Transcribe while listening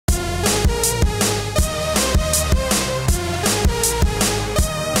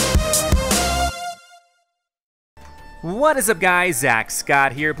What is up, guys? Zach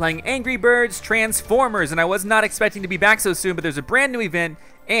Scott here playing Angry Birds Transformers, and I was not expecting to be back so soon, but there's a brand new event,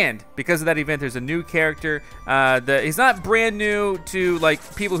 and because of that event there's a new character. He's not brand new to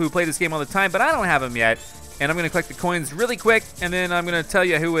like people who play this game all the time, but I don't have him yet, and I'm going to collect the coins really quick, and then I'm going to tell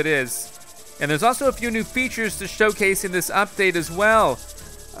you who it is. And there's also a few new features to showcase in this update as well.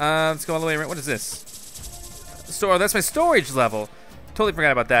 Let's go all the way around. What is this? That's my storage level. Totally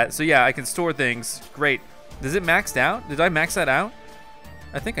forgot about that. So yeah, I can store things. Great. Does it maxed out? Did I max that out?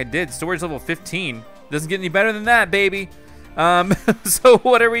 I think I did. Storage level 15. Doesn't get any better than that, baby. So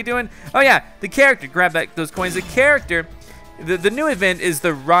what are we doing? Oh yeah, the character. Grab those coins. The character. The new event is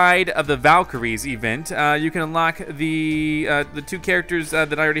the Ride of the Valkyries event. You can unlock the two characters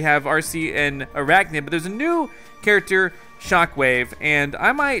that I already have, RC and Arachnid, but there's a new character, Shockwave, and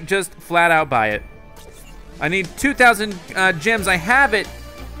I might just flat out buy it. I need 2,000 gems. I have it.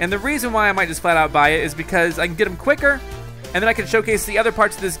 And the reason why I might just flat out buy it is because I can get them quicker, and then I can showcase the other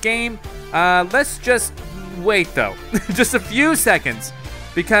parts of this game. Let's just wait though, just a few seconds,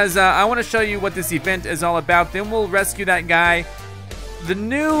 because I want to show you what this event is all about. Then we'll rescue that guy. The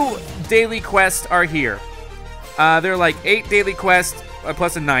new daily quests are here. There are like 8 daily quests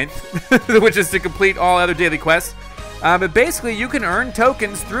plus a 9th, which is to complete all other daily quests. But basically, you can earn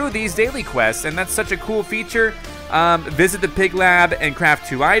tokens through these daily quests, and that's such a cool feature. Visit the pig lab and craft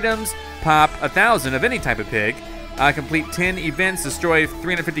 2 items, pop 1,000 of any type of pig, complete 10 events, destroy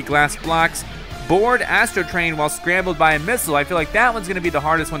 350 glass blocks, board Astro Train while scrambled by a missile. I feel like that one's going to be the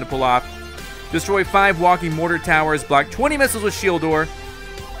hardest one to pull off. Destroy 5 walking mortar towers, block 20 missiles with shield door,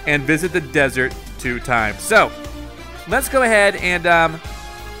 and visit the desert 2 times. So, let's go ahead and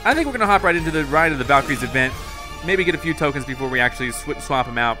I think we're going to hop right into the Ride of the Valkyries event. Maybe get a few tokens before we actually swap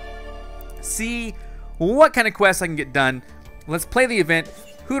them out. See what kind of quests I can get done. Let's play the event.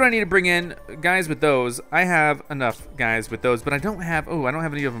 Who do I need to bring in? Guys with those. I have enough guys with those, but I don't have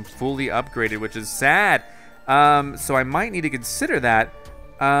any of them fully upgraded, which is sad. So I might need to consider that.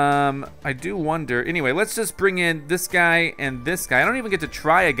 I do wonder. Anyway, let's just bring in this guy and this guy. I don't even get to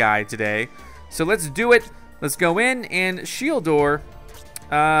try a guy today. So let's do it. Let's go in and shield door.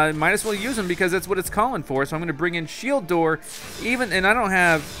 Might as well use them because that's what it's calling for. So I'm going to bring in shield door, and I don't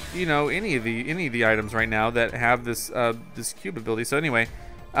have, you know, any of the items right now that have this this cube ability. So anyway,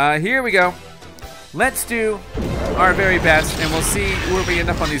 here we go. Let's do our very best, and we'll see where we end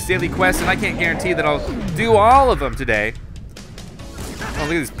up on these daily quests. And I can't guarantee that I'll do all of them today. Oh, look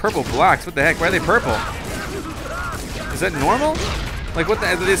at these purple blocks. What the heck? Why are they purple? Is that normal? Like, what the?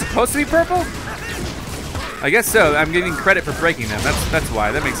 Are they supposed to be purple? I guess so. I'm getting credit for breaking them. That's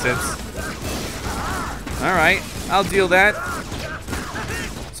why. That makes sense. All right, I'll deal that.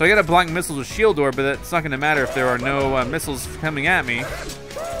 So I gotta block missiles with shield door, but that's not gonna matter if there are no missiles coming at me.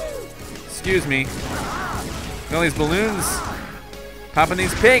 Excuse me. Look at all these balloons. Popping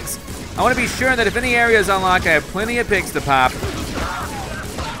these pigs. I want to be sure that if any area is unlocked, I have plenty of pigs to pop.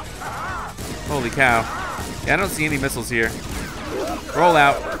 Holy cow. Yeah, I don't see any missiles here. Roll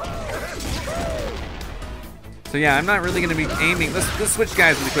out. So yeah, I'm not really going to be aiming. Let's switch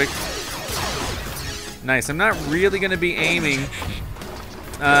guys really quick. Nice. I'm not really going to be aiming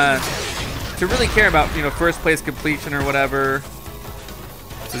to really care about, you know, first place completion or whatever.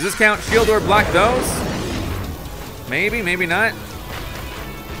 Does this count? Shield door block those? Maybe, maybe not.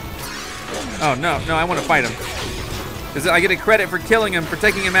 Oh no, I want to fight him. Because I get a credit for killing him, for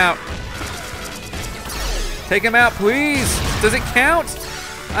taking him out. Take him out, please. Does it count?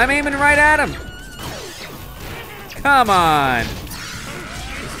 I'm aiming right at him. Come on.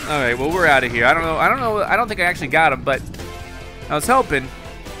 All right, well, we're out of here. I don't think I actually got him, but I was hoping.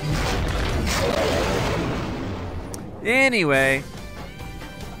 Anyway.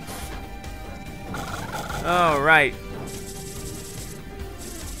 All right.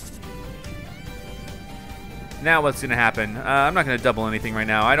 Now what's gonna happen? I'm not gonna double anything right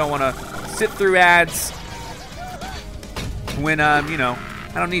now. I don't wanna sit through ads when, you know,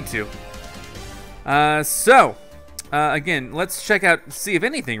 I don't need to. Again, let's check out, see if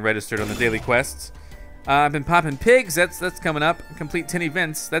anything registered on the daily quests. I've been popping pigs, that's coming up. Complete 10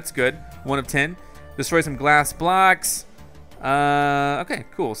 events, that's good. 1 of 10. Destroy some glass blocks. Okay,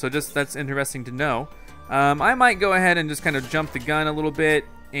 cool, so that's interesting to know. I might go ahead and just kind of jump the gun a little bit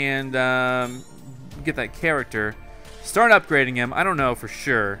and get that character. Start upgrading him, I don't know for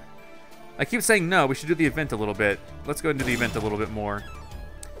sure. I keep saying no, we should do the event a little bit. Let's go and do the event a little bit more.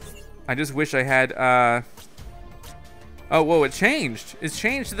 I just wish I had, oh, whoa, it changed. It's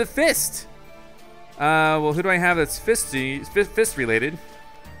changed to the fist. Well, who do I have that's fist related?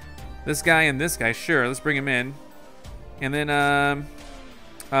 This guy and this guy, sure, let's bring him in. And then,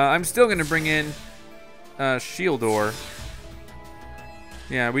 I'm still gonna bring in shield door.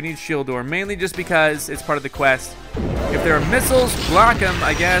 Yeah, we need shield door, mainly just because it's part of the quest. If there are missiles, block them,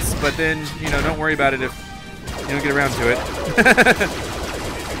 I guess, but then, you know, don't worry about it if you don't get around to it.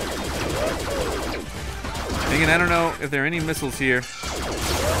 Again, I don't know if there are any missiles here.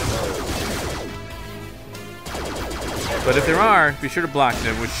 But if there are, be sure to block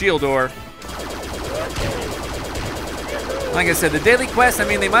them with shield door. Like I said, the daily quests, I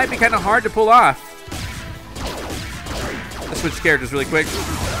mean, they might be kind of hard to pull off. Let's switch characters really quick.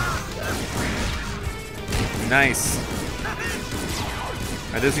 Nice.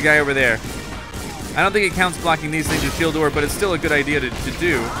 All right, there's a guy over there. I don't think it counts blocking these things with shield door, but it's still a good idea to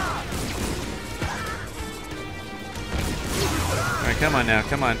do. All right, come on now,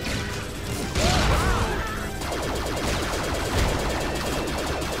 come on.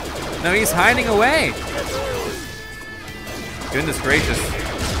 No, he's hiding away. Goodness gracious.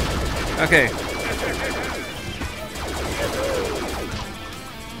 Okay.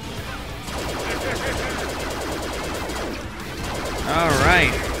 All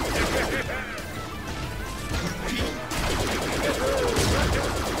right.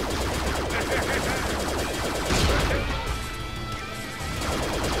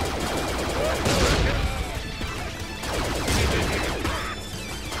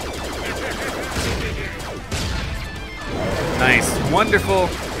 Nice, wonderful.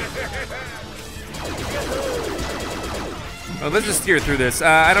 Well, let's just steer through this.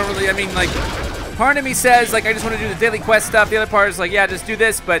 I don't really, I mean, like, part of me says, like, I just want to do the daily quest stuff. The other part is like, yeah, just do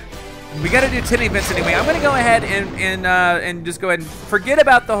this, but we got to do 10 events anyway. I'm going to go ahead and just go ahead and forget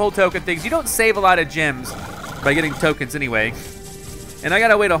about the whole token things. You don't save a lot of gems by getting tokens anyway. And I got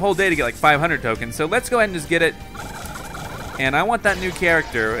to wait a whole day to get like 500 tokens. So let's go ahead and just get it. And I want that new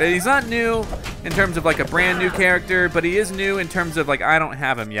character. He's not new in terms of like a brand new character, but he is new in terms of like I don't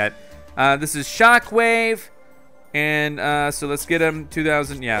have him yet. This is Shockwave. And so let's get him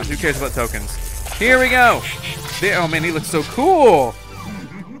 2,000. Yeah, who cares about tokens? Here we go. There, oh man, he looks so cool.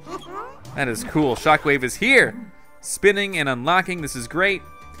 That is cool. Shockwave is here. Spinning and unlocking. This is great.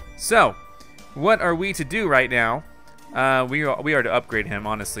 So, what are we to do right now? We are to upgrade him,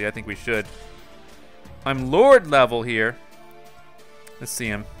 honestly. I think we should. I'm Lord level here. Let's see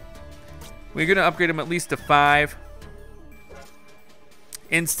him. We're going to upgrade him at least to 5.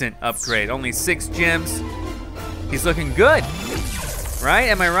 Instant upgrade. Only 6 gems. He's looking good. Right?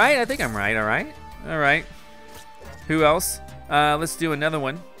 Am I right? I think I'm right. All right. All right. Who else? Let's do another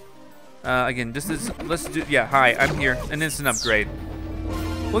one. Again, just as, let's do, yeah, hi, I'm here. An instant upgrade.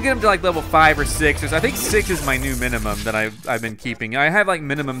 We'll get him to like level 5 or 6. I think 6 is my new minimum that I've been keeping. I have like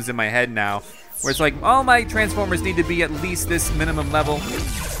minimums in my head now, where it's like all my Transformers need to be at least this minimum level.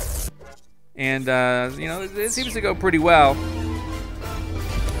 And, you know, it seems to go pretty well.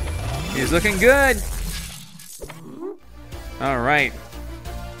 He's looking good. All right.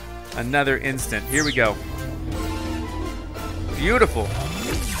 Another instant. Here we go. Beautiful.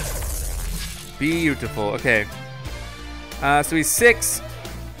 Beautiful. Okay. So he's 6.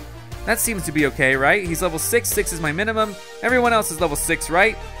 That seems to be okay, right? He's level 6. 6 is my minimum. Everyone else is level 6,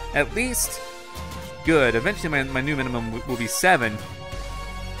 right? At least. Good. Eventually my new minimum will be 7.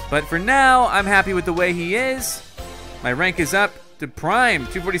 But for now, I'm happy with the way he is. My rank is up to Prime.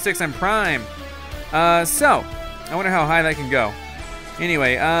 246 on Prime. So, I wonder how high that can go.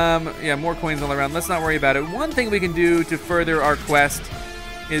 Anyway, yeah, more coins all around. Let's not worry about it. One thing we can do to further our quest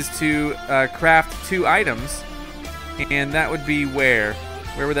is to craft 2 items. And that would be where?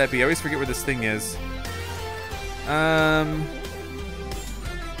 Where would that be? I always forget where this thing is.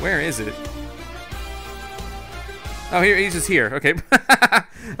 Where is it? Oh, here, he's just here. Okay.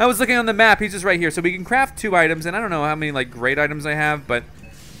 I was looking on the map. He's just right here. So we can craft 2 items, and I don't know how many like great items I have, but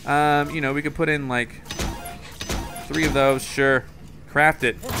you know, we could put in like 3 of those. Sure. Craft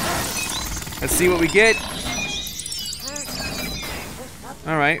it. Let's see what we get.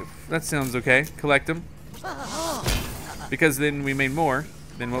 All right, that sounds okay. Collect them. Because then we made more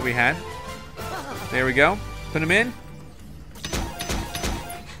than what we had. There we go. Put them in.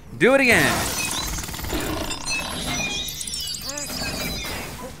 Do it again.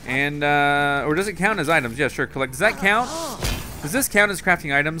 And, or does it count as items? Yeah, sure, collect. Does that count? Does this count as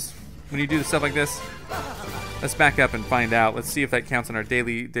crafting items when you do stuff like this? Let's back up and find out. Let's see if that counts on our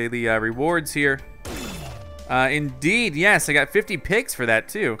daily rewards here. Indeed, yes, I got 50 pigs for that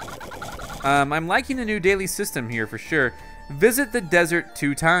too. I'm liking the new daily system here for sure. Visit the desert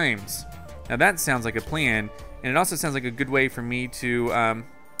 2 times. Now that sounds like a plan, and it also sounds like a good way for me to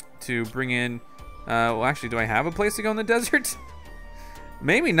bring in. Well, actually, do I have a place to go in the desert?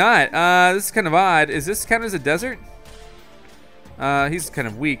 Maybe not. This is kind of odd. Is this count as a desert? He's kind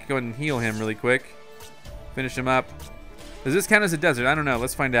of weak. Go ahead and heal him really quick. Finish him up. Does this count as a desert? I don't know.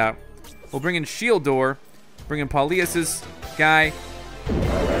 Let's find out. We'll bring in Shieldor. Bring in Paulius's guy. Do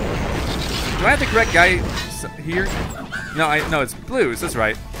I have the correct guy here? No, it's blues. That's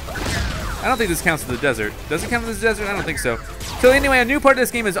right. I don't think this counts as the desert. Does it count as the desert? I don't think so. So anyway, a new part of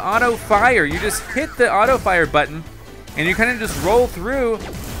this game is auto fire. You just hit the auto fire button, and you kind of just roll through,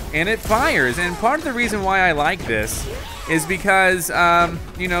 and it fires. And part of the reason why I like this is because,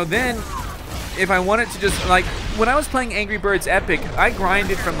 you know, then if I wanted to just, like, when I was playing Angry Birds Epic, I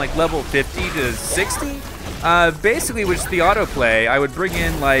grinded from like level 50 to 60. Basically, with the autoplay, I would bring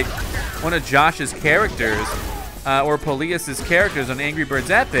in like one of Josh's characters or Paulius's characters on Angry Birds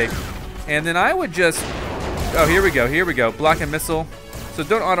Epic, and then I would just, oh, here we go, block a missile. So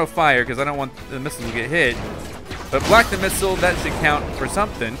don't auto fire because I don't want the missile to get hit, but block the missile, that should count for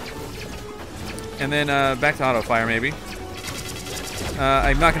something. And then back to auto fire maybe.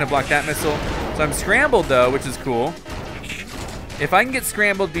 I'm not gonna block that missile. So I'm scrambled though, which is cool. If I can get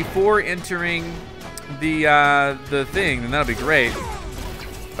scrambled before entering the thing, then that'll be great.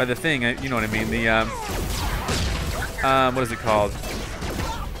 By the thing, you know what I mean. The what is it called?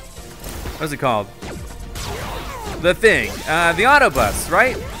 What is it called? The thing. The Autobus,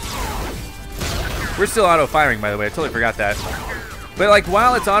 right? We're still auto firing, by the way. I totally forgot that. But like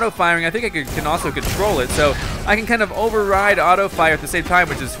while it's auto firing, I think I can also control it, so I can kind of override auto fire at the same time,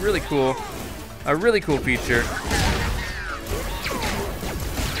 which is really cool. A really cool feature.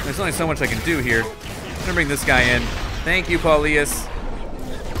 There's only so much I can do here. I'm gonna bring this guy in. Thank you, Paulius.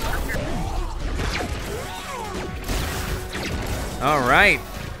 All right.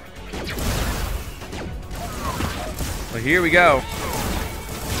 Well, here we go.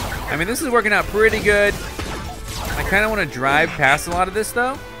 I mean, this is working out pretty good. I kind of want to drive past a lot of this,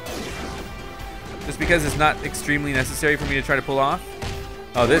 though. Just because it's not extremely necessary for me to try to pull off.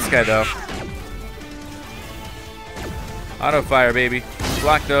 Oh, this guy, though. Auto fire, baby.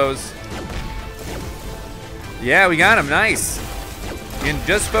 Block those. Yeah, we got him. Nice. You can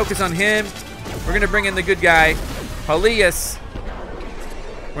just focus on him. We're going to bring in the good guy, Paulius.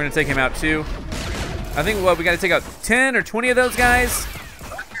 We're going to take him out, too. I think, what, we got to take out 10 or 20 of those guys?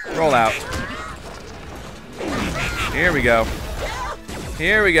 Roll out. Here we go.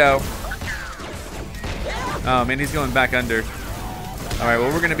 Here we go. Oh, man, he's going back under. All right,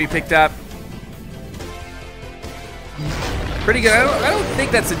 well, we're going to be picked up. Pretty good. I don't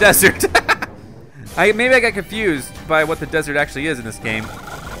think that's a desert. Maybe I got confused by what the desert actually is in this game.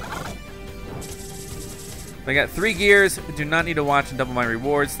 I got 3 gears. Do not need to watch and double my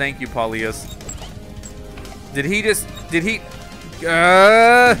rewards. Thank you, Paulius. Did he?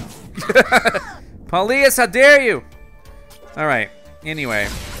 Paulius, how dare you? All right. Anyway.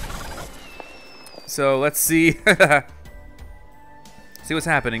 So let's see. See what's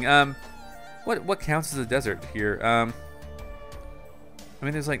happening. What counts as a desert here? I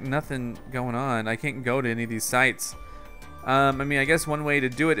mean, there's like nothing going on. I can't go to any of these sites. I mean, I guess one way to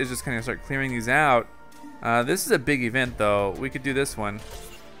do it is just kind of start clearing these out. This is a big event, though. We could do this one,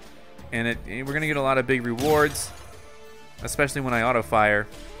 and we're gonna get a lot of big rewards, especially when I auto fire.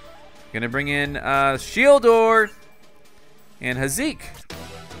 Gonna bring in Shieldor and Hazik.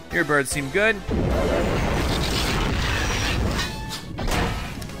 Your birds seem good,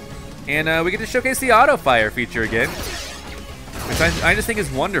 and we get to showcase the auto fire feature again, which I just think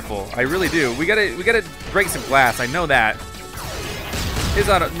is wonderful. I really do. We gotta break some glass. I know that.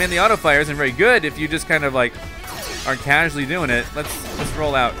 The auto fire isn't very good if you just kind of like are casually doing it. Let's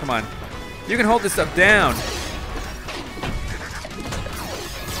roll out. Come on. You can hold this stuff down.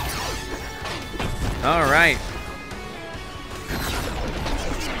 All right.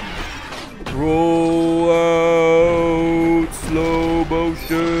 Roll out, slow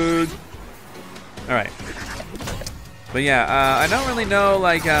motion. All right. But yeah, I don't really know,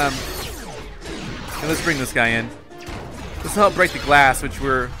 like, let's bring this guy in. This will help break the glass, which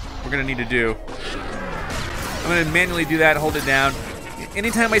we're gonna need to do. I'm gonna manually do that, hold it down.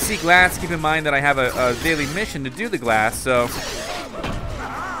 Anytime I see glass, keep in mind that I have a daily mission to do the glass, so.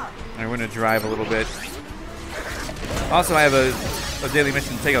 We're gonna drive a little bit. Also, I have a daily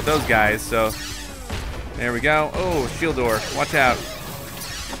mission to take out those guys, so. There we go. Oh, Shieldor, watch out.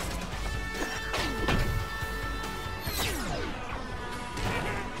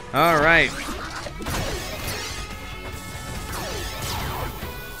 All right.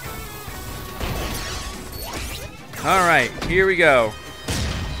 All right, here we go.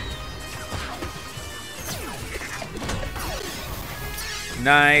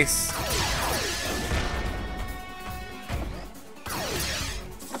 Nice.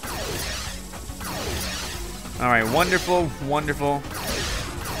 All right, wonderful, wonderful.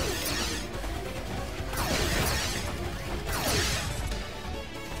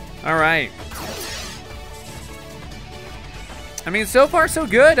 All right. I mean, so far so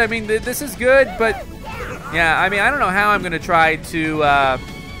good. I mean, this is good, but yeah, I mean, I don't know how I'm gonna try to. I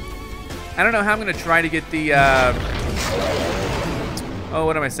don't know how I'm gonna try to get the. Oh,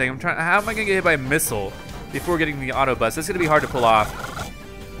 what am I saying? I'm trying. How am I gonna get hit by a missile before getting the Autobus? That's gonna be hard to pull off.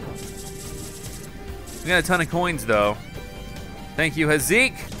 We got a ton of coins though. Thank you,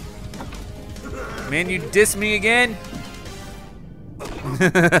 Hazik. Man, you diss me again.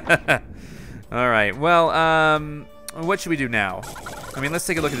 All right. Well, what should we do now? I mean, let's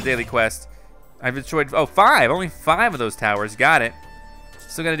take a look at the daily quest. I've destroyed, oh, 5. Only 5 of those towers. Got it.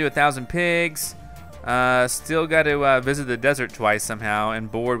 Still got to do 1,000 pigs. Still got to visit the desert twice somehow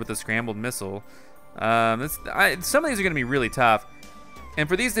and board with a scrambled missile. Some of these are going to be really tough. And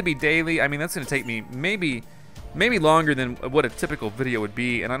for these to be daily, I mean, that's going to take me maybe longer than what a typical video would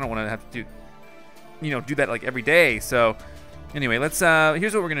be. And I don't want to have to do that like every day. So anyway, let's,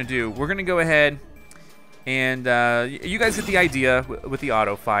 here's what we're going to do. We're going to go ahead and you guys get the idea with the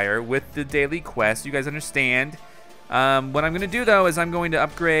auto fire, with the daily quest. You guys understand. What I'm going to do though is I'm going to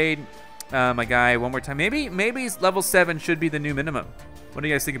upgrade my guy one more time. Maybe level 7 should be the new minimum. What do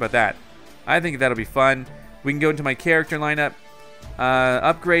you guys think about that? I think that'll be fun. We can go into my character lineup.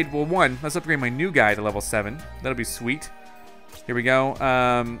 Upgrade, well, let's upgrade my new guy to level 7. That'll be sweet. Here we go.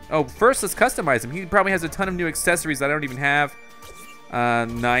 Oh, first let's customize him. He probably has a ton of new accessories that I don't even have.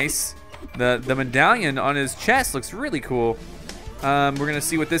 Nice. The medallion on his chest looks really cool. We're gonna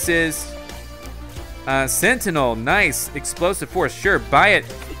see what this is. Sentinel, nice. Explosive force, sure, buy it.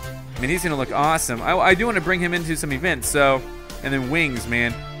 I mean, he's gonna look awesome. I do want to bring him into some events, so. And then wings,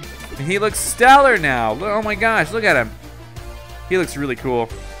 man. And he looks stellar now. Oh my gosh, look at him. He looks really cool.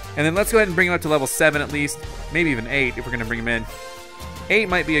 And then let's go ahead and bring him up to level 7 at least. Maybe even 8 if we're gonna bring him in. 8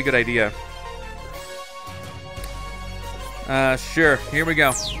 might be a good idea. Sure, here we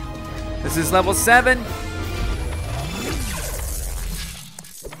go. This is level 7.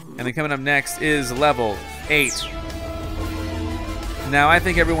 And then coming up next is level 8. Now I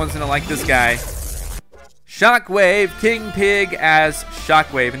think everyone's gonna like this guy. Shockwave, King Pig as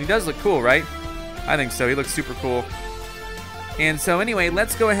Shockwave. And he does look cool, right? I think so, he looks super cool. And so anyway,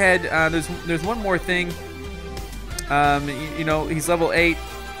 let's go ahead. There's one more thing. He's level 8.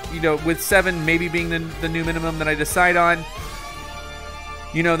 With 7 maybe being the new minimum that I decide on.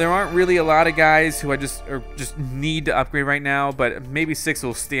 There aren't really a lot of guys who I just need to upgrade right now, but maybe 6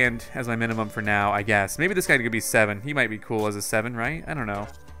 will stand as my minimum for now, I guess. Maybe this guy could be 7. He might be cool as a 7, right? I don't know.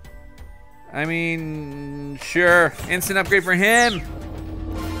 I mean, sure. Instant upgrade for him.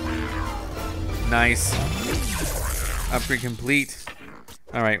 Nice. Upgrade complete.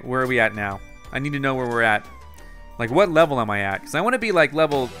 All right, where are we at now? I need to know where we're at. Like, what level am I at? Because I want to be like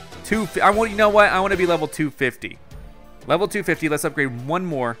level 2. You know what? I want to be level 250. Level 250. Let's upgrade one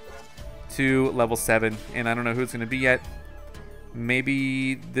more to level 7. And I don't know who it's going to be yet.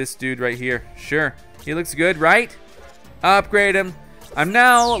 Maybe this dude right here. Sure. He looks good, right? Upgrade him. I'm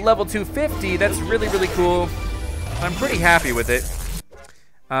now level 250. That's really, really cool. I'm pretty happy with it.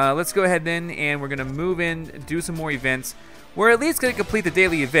 Let's go ahead then, and we're gonna move in, do some more events. We're at least gonna complete the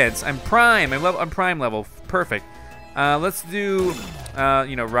daily events. I'm Prime. I'm Prime level. Perfect. Let's do,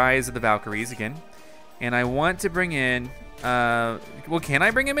 Rise of the Valkyries again. And I want to bring in. Well, can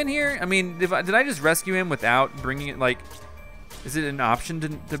I bring him in here? I mean, did I just rescue him without bringing it? Like, is it an option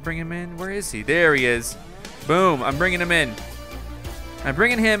to bring him in? Where is he? There he is. Boom! I'm bringing him in. I'm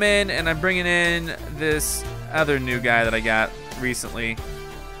bringing him in, and I'm bringing in this other new guy that I got recently.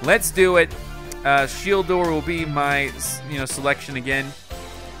 Let's do it. Shield door will be my, selection again.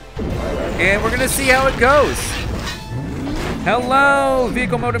 And we're gonna see how it goes. Hello,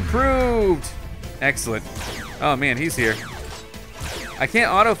 vehicle mode improved. Excellent. Oh man, he's here. I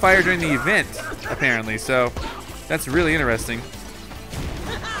can't auto fire during the event, apparently, so that's really interesting.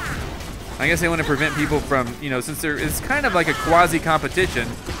 I guess they want to prevent people from, since it's kind of like a quasi competition,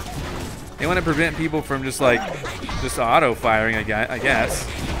 they want to prevent people from just auto firing, I guess.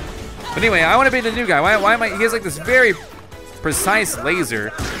 But anyway, I want to be the new guy. Why am I? He has like this very precise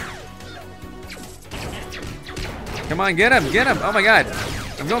laser. Come on, get him, get him. Oh my God.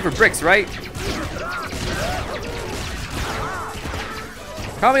 I'm going for bricks, right?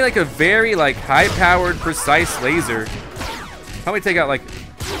 Probably like a very high-powered, precise laser. Probably take out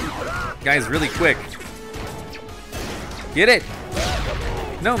guys really quick. Get it.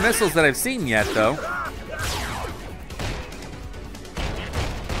 No missiles that I've seen yet, though.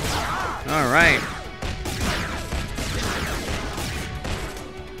 All right.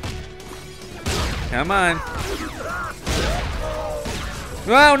 Come on.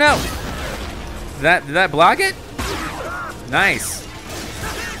 Oh no! Did that block it? Nice.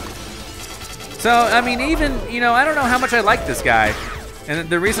 So, I mean, even, you know, I don't know how much I like this guy. And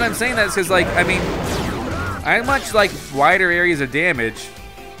the reason I'm saying that is because, like, I mean, I much like wider areas of damage.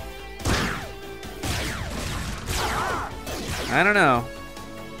 I don't know.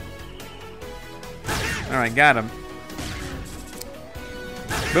 All right, got him.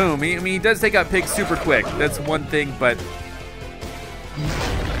 Boom. I mean, he does take out pigs super quick. That's one thing, but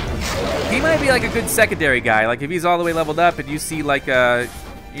he might be like a good secondary guy. Like if he's all the way leveled up and you see like,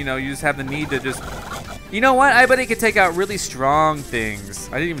 you know, you just have the need to just, you know what? I bet he could take out really strong things.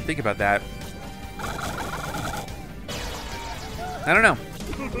 I didn't even think about that. I don't know.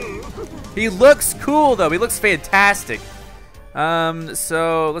 He looks cool though. He looks fantastic.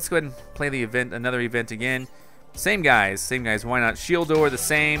 So let's go ahead and play the event, another event again. Same guys, why not? Shield door, the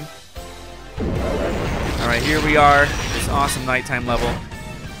same. All right, here we are, this awesome nighttime level.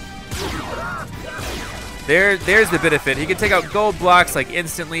 There's the benefit. He can take out gold blocks like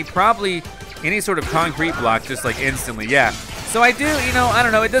instantly, probably any sort of concrete block just like instantly, yeah. So I do, you know, I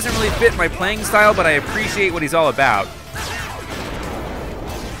don't know, it doesn't really fit my playing style, but I appreciate what he's all about.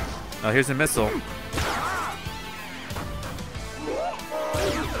 Oh, here's a missile.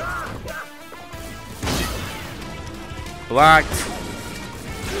 Blocked.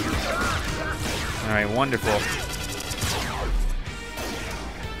 All right, wonderful.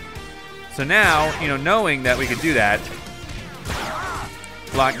 So now, you know, knowing that we could do that,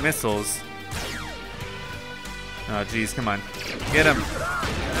 block missiles. Oh, geez, come on. Get him.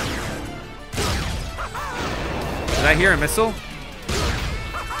 Did I hear a missile?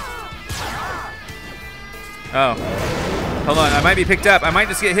 Oh. Hold on, I might be picked up. I might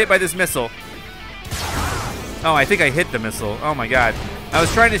just get hit by this missile. Oh, I think I hit the missile. Oh my god. I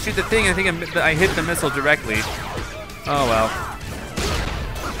was trying to shoot the thing, I think I hit the missile directly. Oh well.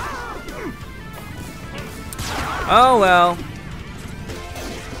 Oh well.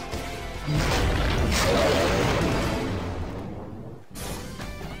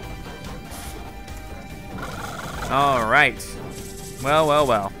 All right. Well, well,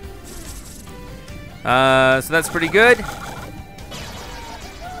 well. So that's pretty good.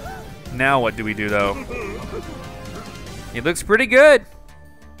 Now what do we do though? It looks pretty good.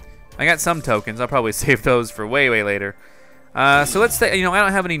 I got some tokens. I'll probably save those for way, way later. So let's say, you know, I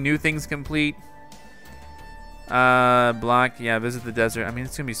don't have any new things complete. Block, yeah, visit the desert. I mean,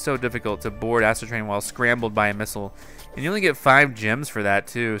 it's gonna be so difficult to board Astro Train while scrambled by a missile. And you only get 5 gems for that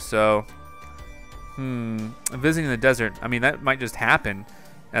too, so. Visiting the desert. I mean, that might just happen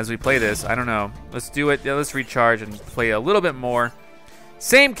as we play this. I don't know. Let's do it. Yeah, let's recharge and play a little bit more.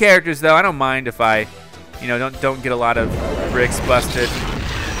 Same characters though. I don't mind if I, you know, don't get a lot of bricks busted.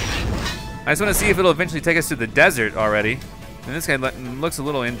 I just want to see if it'll eventually take us to the desert already. And this guy looks a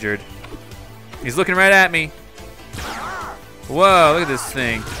little injured. He's looking right at me. Whoa, look at this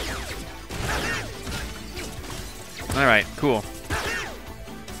thing. All right, cool.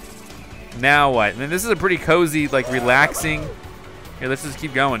 Now what? I mean, this is a pretty cozy, like relaxing. Here, let's just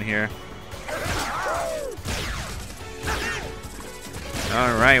keep going here.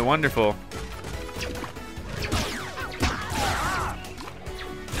 All right, wonderful.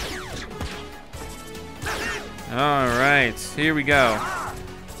 All right, here we go.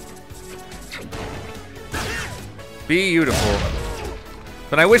 Beautiful.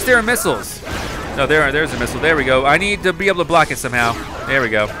 But I wish there were missiles. No, there's a missile. There we go. I need to be able to block it somehow. There we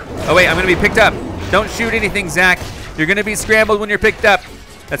go. Oh wait, I'm gonna be picked up. Don't shoot anything, Zach. You're gonna be scrambled when you're picked up.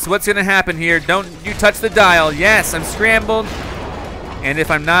 That's what's gonna happen here. Don't you touch the dial. Yes, I'm scrambled. And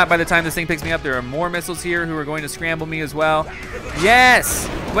if I'm not, by the time this thing picks me up, there are more missiles here who are going to scramble me as well. Yes!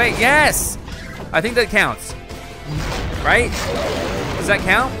 Wait, yes! I think that counts. Right? Does that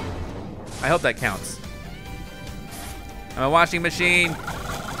count? I hope that counts. I'm a washing machine.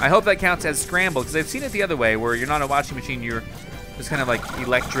 I hope that counts as scrambled, because I've seen it the other way, where you're not a washing machine, you're just kind of like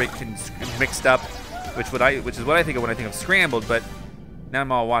electric and mixed up, which is what I think of when I think of scrambled, but now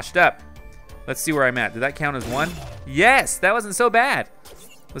I'm all washed up. Let's see where I'm at. Did that count as 1? Yes, that wasn't so bad.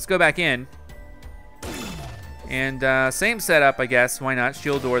 Let's go back in. And same setup, I guess. Why not?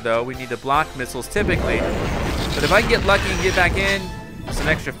 Shield door, though. We need to block missiles typically. But if I can get lucky and get back in, it's an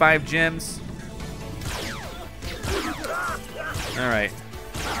extra 5 gems. All right.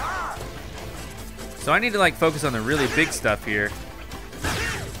 So I need to like focus on the really big stuff here.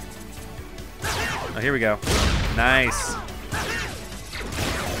 Oh, here we go. Nice.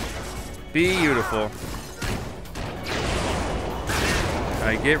 Beautiful. All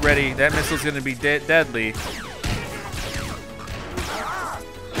right, get ready. That missile's gonna be deadly.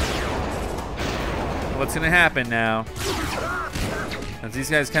 What's gonna happen now? As these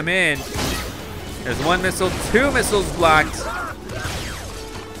guys come in, there's 1 missile, 2 missiles blocked.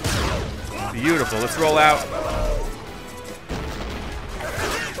 Beautiful. Let's roll out.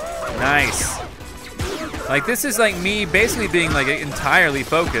 Nice. Like, this is like me basically being like entirely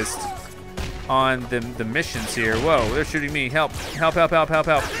focused on the missions here. Whoa, they're shooting me. Help, help, help, help, help,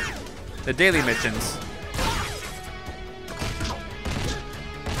 help. The daily missions.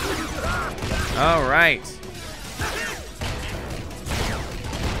 All right.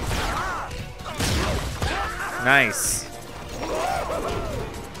 Nice.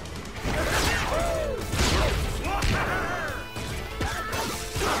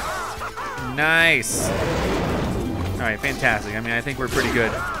 Nice. All right, fantastic. I mean, I think we're pretty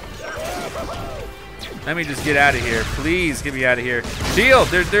good. Let me just get out of here. Please get me out of here. Shield,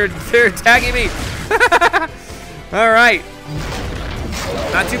 they're attacking me. All right.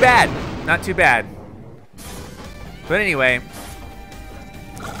 Not too bad. Not too bad. But anyway,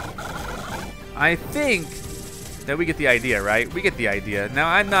 I think that we get the idea, right? We get the idea. Now,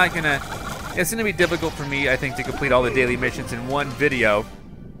 I'm not gonna, it's gonna be difficult for me, I think, to complete all the daily missions in one video.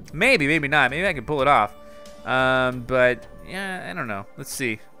 Maybe, maybe not. Maybe I can pull it off. But yeah, I don't know. Let's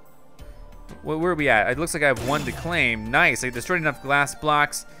see. Where are we at? It looks like I have one to claim. Nice. I destroyed enough glass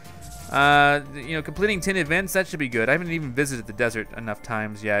blocks. You know, completing 10 events, that should be good. I haven't even visited the desert enough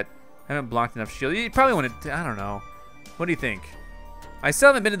times yet. I haven't blocked enough shield. You probably want to, I don't know. What do you think? I still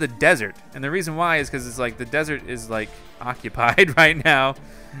haven't been to the desert, and the reason why is because it's like the desert is like occupied right now.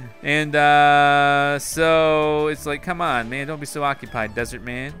 And so it's like, come on, man, don't be so occupied, desert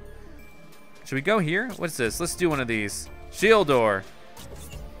man. Should we go here? What's this? Let's do one of these. Shield door.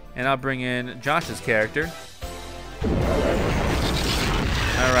 And I'll bring in Josh's character. All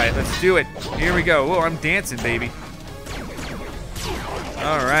right, let's do it. Here we go. Whoa, I'm dancing, baby.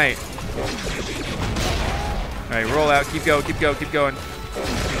 All right. All right, roll out. Keep going, keep going, keep going.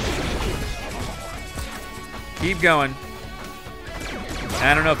 Keep going.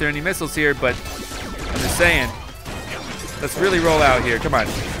 I don't know if there are any missiles here, but I'm just saying. Let's really roll out here. Come on.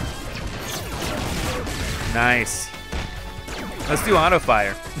 Nice. Let's do auto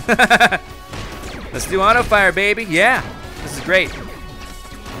fire. Let's do auto fire, baby. Yeah, this is great.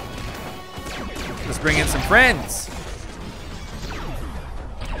 Let's bring in some friends.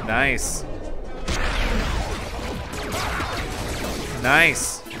 Nice.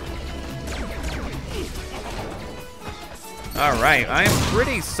 Nice. All right, I am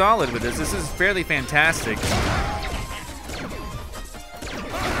pretty solid with this. This is fairly fantastic.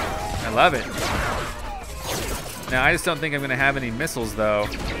 I love it. Now, I just don't think I'm gonna have any missiles though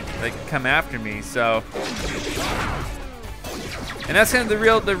that can come after me, so. And that's kind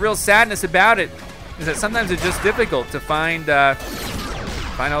of the real sadness about it, is that sometimes it's just difficult to find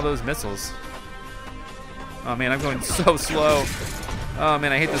all those missiles. Oh man, I'm going so slow. Oh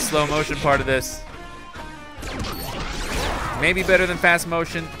man, I hate the slow motion part of this. Maybe better than fast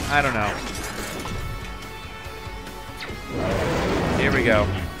motion, I don't know. Here we go.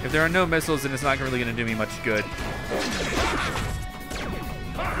 If there are no missiles, then it's not really gonna do me much good.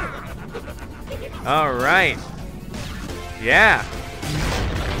 All right. Yeah.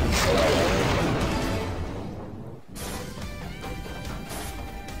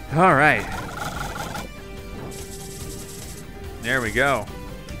 All right. There we go.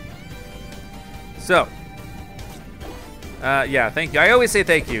 So, yeah, thank you. I always say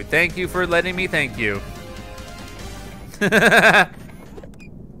thank you. Thank you for letting me thank you.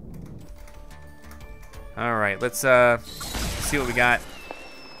 All right, let's see what we got.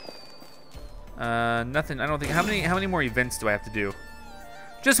 Nothing. I don't think. How many more events do I have to do?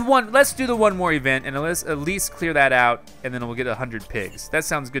 Just one. Let's do the one more event, and let's at least clear that out, and then we'll get 100 pigs. That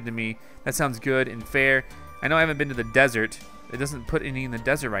sounds good to me. That sounds good and fair. I know I haven't been to the desert. It doesn't put any in the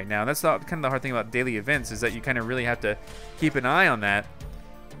desert right now. That's kind of the hard thing about daily events, is that you kind of really have to keep an eye on that.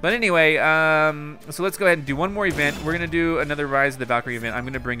 But anyway, so let's go ahead and do one more event. We're gonna do another Rise of the Valkyrie event. I'm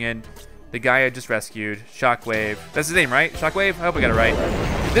gonna bring in the guy I just rescued, Shockwave. That's his name, right? Shockwave? I hope I got it right.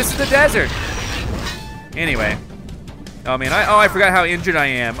 This is the desert. Anyway. Oh man, I forgot how injured I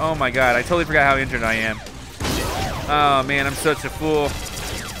am. Oh my god, I totally forgot how injured I am. Oh man, I'm such a fool.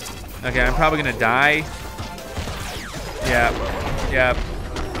 Okay, I'm probably gonna die. Yeah.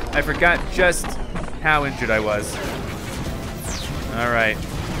 I forgot just how injured I was. All right,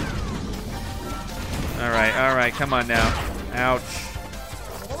 come on now. Ouch.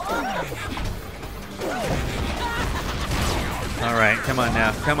 All right, come on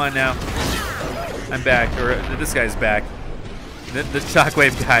now. I'm back, or this guy's back. The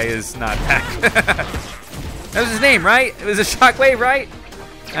Shockwave guy is not back. That was his name, right? It was a Shockwave, right?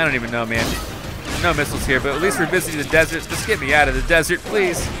 I don't even know, man. No missiles here, but at least we're visiting the desert. Just get me out of the desert,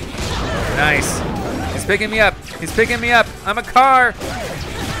 please. Nice. He's picking me up. I'm a car.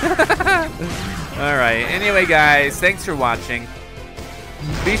 All right. Anyway, guys, thanks for watching.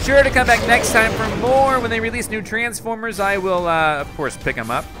 Be sure to come back next time for more. When they release new Transformers, I will, of course, pick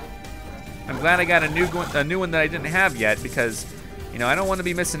them up. I'm glad I got a new one that I didn't have yet because, you know, I don't want to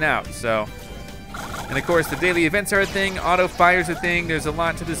be missing out. So, and of course, the daily events are a thing. Auto fire's a thing. There's a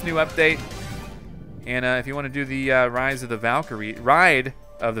lot to this new update. And if you want to do the ride of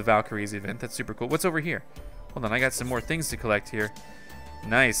the Valkyries event, that's super cool. What's over here? Hold on, I got some more things to collect here.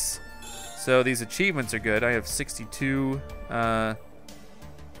 Nice. So these achievements are good. I have 62.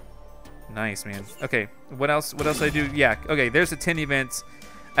 Nice, man. Okay, what else I do? Yeah, okay, there's the 10 events.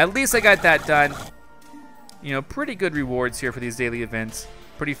 At least I got that done. You know, pretty good rewards here for these daily events.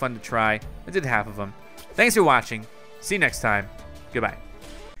 Pretty fun to try. I did half of them. Thanks for watching. See you next time. Goodbye.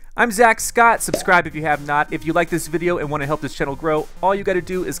 I'm Zack Scott. Subscribe if you have not. If you like this video and want to help this channel grow, all you got to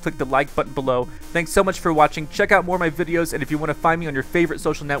do is click the like button below. Thanks so much for watching. Check out more of my videos, and if you want to find me on your favorite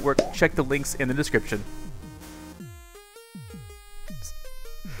social network, check the links in the description.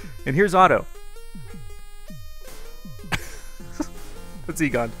 And here's Otto. That's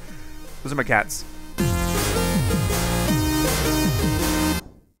Egon. Those are my cats.